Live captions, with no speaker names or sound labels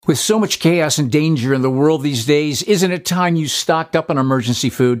With so much chaos and danger in the world these days, isn't it time you stocked up on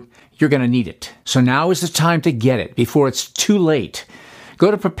emergency food? You're going to need it. So now is the time to get it before it's too late. Go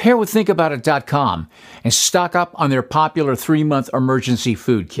to preparewiththinkaboutit.com and stock up on their popular 3-month emergency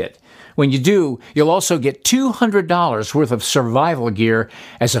food kit. When you do, you'll also get $200 worth of survival gear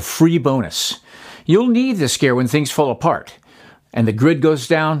as a free bonus. You'll need this gear when things fall apart and the grid goes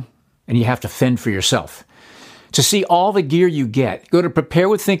down and you have to fend for yourself. To see all the gear you get, go to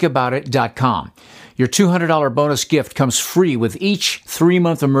preparewiththinkaboutit.com. Your $200 bonus gift comes free with each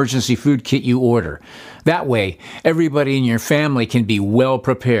 3-month emergency food kit you order. That way, everybody in your family can be well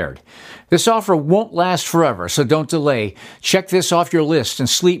prepared. This offer won't last forever, so don't delay. Check this off your list and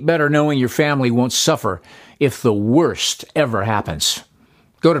sleep better knowing your family won't suffer if the worst ever happens.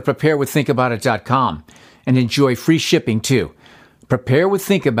 Go to preparewiththinkaboutit.com and enjoy free shipping too.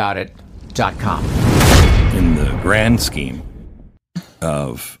 preparewiththinkaboutit.com. In the grand scheme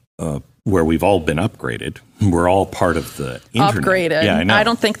of where we've all been upgraded, we're all part of the internet. Upgraded. Yeah, I know. I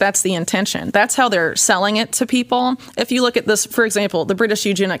don't think that's the intention. That's how they're selling it to people. If you look at this, for example, the British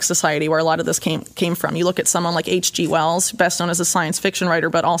Eugenics Society, where a lot of this came from, you look at someone like H.G. Wells, best known as a science fiction writer,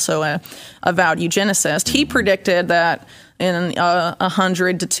 but also a avowed eugenicist. He predicted that in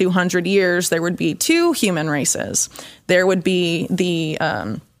 100 to 200 years, there would be 2 human races. There would be the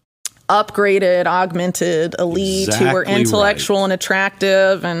upgraded, augmented elite who were intellectual and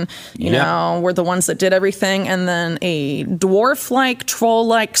attractive and, you know, were the ones that did everything. And then a dwarf-like,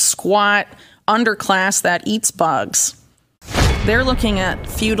 troll-like, squat underclass that eats bugs. They're looking at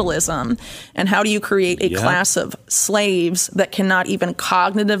feudalism and how do you create a class of slaves that cannot even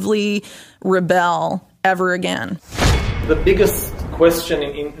cognitively rebel ever again. The biggest question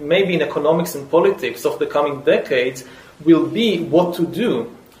in maybe in economics and politics of the coming decades will be what to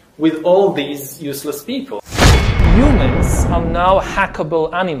do with all these useless people. Humans are now hackable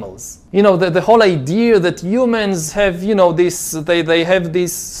animals. You know, the whole idea that humans have, you know, this, they have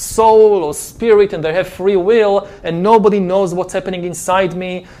this soul or spirit and they have free will and nobody knows what's happening inside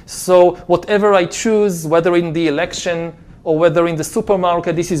me. So whatever I choose, whether in the election or whether in the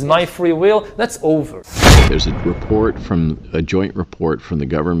supermarket, this is my free will, that's over. There's a joint report from the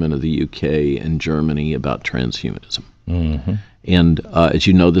government of the UK and Germany about transhumanism. Mm-hmm. And as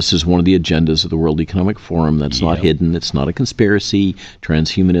you know, this is one of the agendas of the World Economic Forum. That's not hidden. It's not a conspiracy,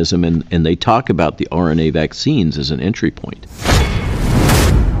 transhumanism. And they talk about the RNA vaccines as an entry point.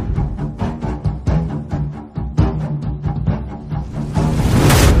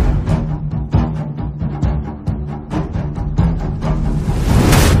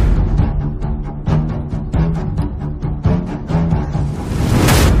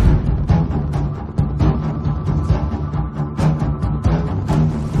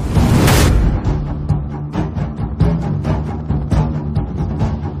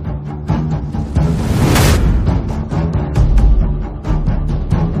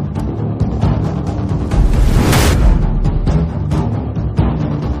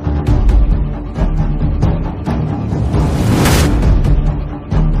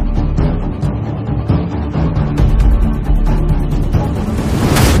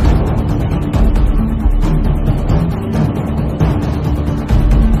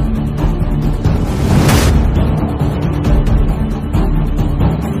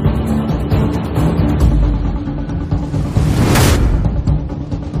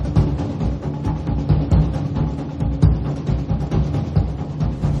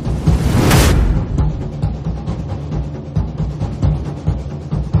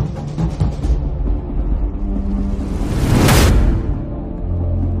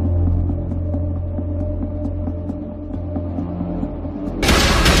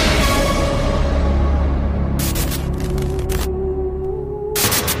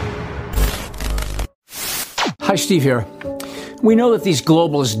 Hi, Steve here. We know that these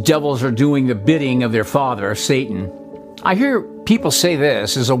globalist devils are doing the bidding of their father, Satan. I hear people say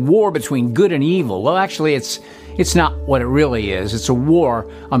this is a war between good and evil. Well, actually, it's not what it really is. It's a war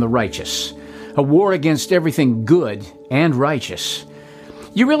on the righteous, a war against everything good and righteous.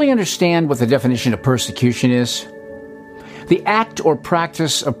 You really understand what the definition of persecution is? The act or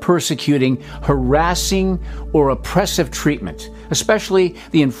practice of persecuting, harassing, or oppressive treatment, especially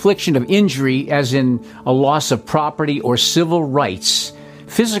the infliction of injury as in a loss of property or civil rights,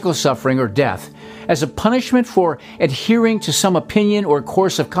 physical suffering or death, as a punishment for adhering to some opinion or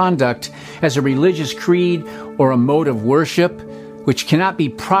course of conduct as a religious creed or a mode of worship, which cannot be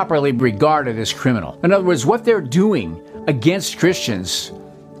properly regarded as criminal. In other words, what they're doing against Christians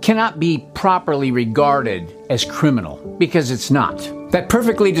cannot be properly regarded as criminal, because it's not. That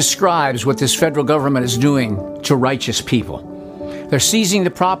perfectly describes what this federal government is doing to righteous people. They're seizing the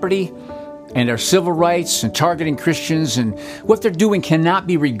property and our civil rights and targeting Christians, and what they're doing cannot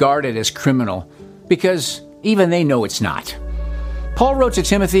be regarded as criminal because even they know it's not. Paul wrote to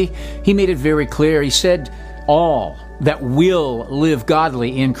Timothy, he made it very clear. He said, all that will live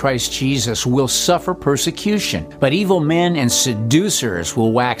godly in Christ Jesus will suffer persecution, but evil men and seducers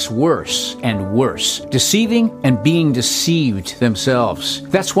will wax worse and worse, deceiving and being deceived themselves.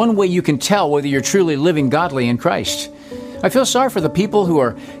 That's one way you can tell whether you're truly living godly in Christ. I feel sorry for the people who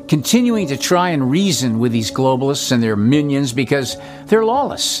are continuing to try and reason with these globalists and their minions because they're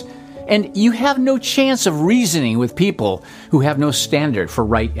lawless. And you have no chance of reasoning with people who have no standard for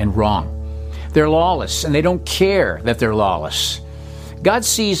right and wrong. They're lawless, and they don't care that they're lawless. God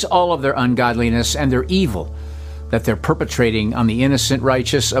sees all of their ungodliness and their evil that they're perpetrating on the innocent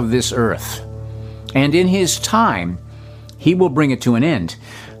righteous of this earth. And in His time, He will bring it to an end.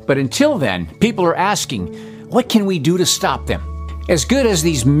 But until then, people are asking, what can we do to stop them? As good as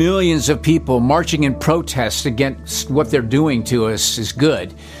these millions of people marching in protest against what they're doing to us is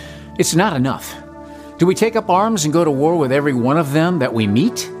good, it's not enough. Do we take up arms and go to war with every one of them that we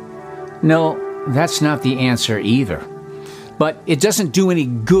meet? No, that's not the answer either. But it doesn't do any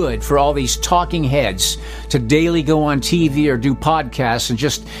good for all these talking heads to daily go on TV or do podcasts and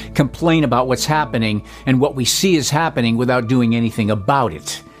just complain about what's happening and what we see is happening without doing anything about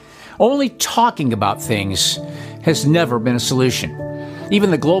it. Only talking about things has never been a solution.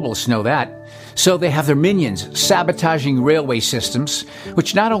 Even the globalists know that. So they have their minions sabotaging railway systems,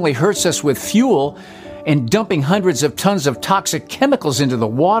 which not only hurts us with fuel and dumping hundreds of tons of toxic chemicals into the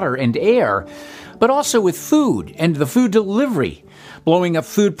water and air, but also with food and the food delivery, blowing up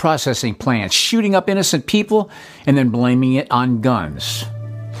food processing plants, shooting up innocent people, and then blaming it on guns.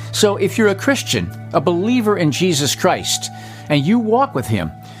 So if you're a Christian, a believer in Jesus Christ, and you walk with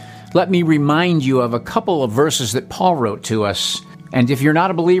Him, let me remind you of a couple of verses that Paul wrote to us. And if you're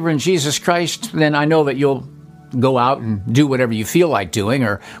not a believer in Jesus Christ, then I know that you'll go out and do whatever you feel like doing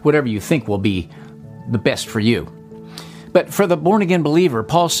or whatever you think will be the best for you. But for the born-again believer,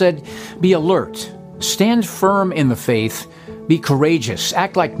 Paul said, be alert, stand firm in the faith, be courageous,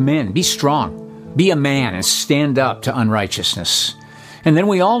 act like men, be strong, be a man and stand up to unrighteousness. And then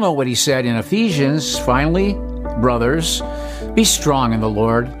we all know what he said in Ephesians, finally, brothers, be strong in the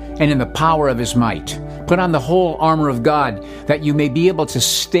Lord and in the power of His might. Put on the whole armor of God, that you may be able to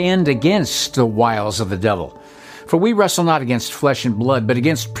stand against the wiles of the devil. For we wrestle not against flesh and blood, but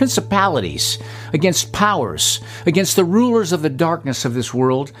against principalities, against powers, against the rulers of the darkness of this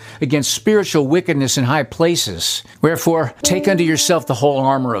world, against spiritual wickedness in high places. Wherefore, take unto yourself the whole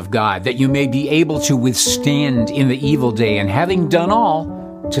armor of God, that you may be able to withstand in the evil day, and having done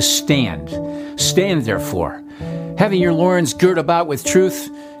all, to stand. Stand therefore, having your loins girt about with truth,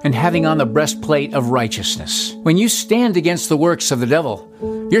 and having on the breastplate of righteousness. When you stand against the works of the devil,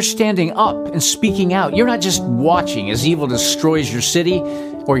 you're standing up and speaking out. You're not just watching as evil destroys your city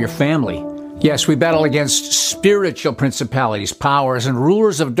or your family. Yes, we battle against spiritual principalities, powers, and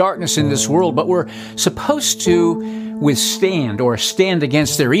rulers of darkness in this world, but we're supposed to withstand or stand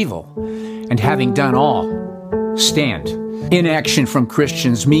against their evil. And having done all, stand. Inaction from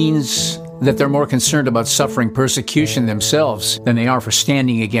Christians means that they're more concerned about suffering persecution themselves than they are for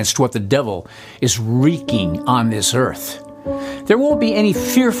standing against what the devil is wreaking on this earth. There won't be any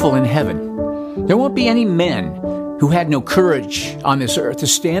fearful in heaven. There won't be any men who had no courage on this earth to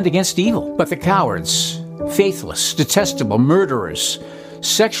stand against evil. But the cowards, faithless, detestable, murderers,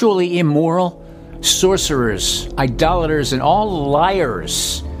 sexually immoral, sorcerers, idolaters, and all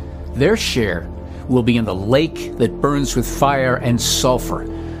liars, their share will be in the lake that burns with fire and sulfur,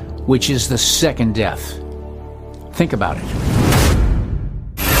 which is the second death. Think about it.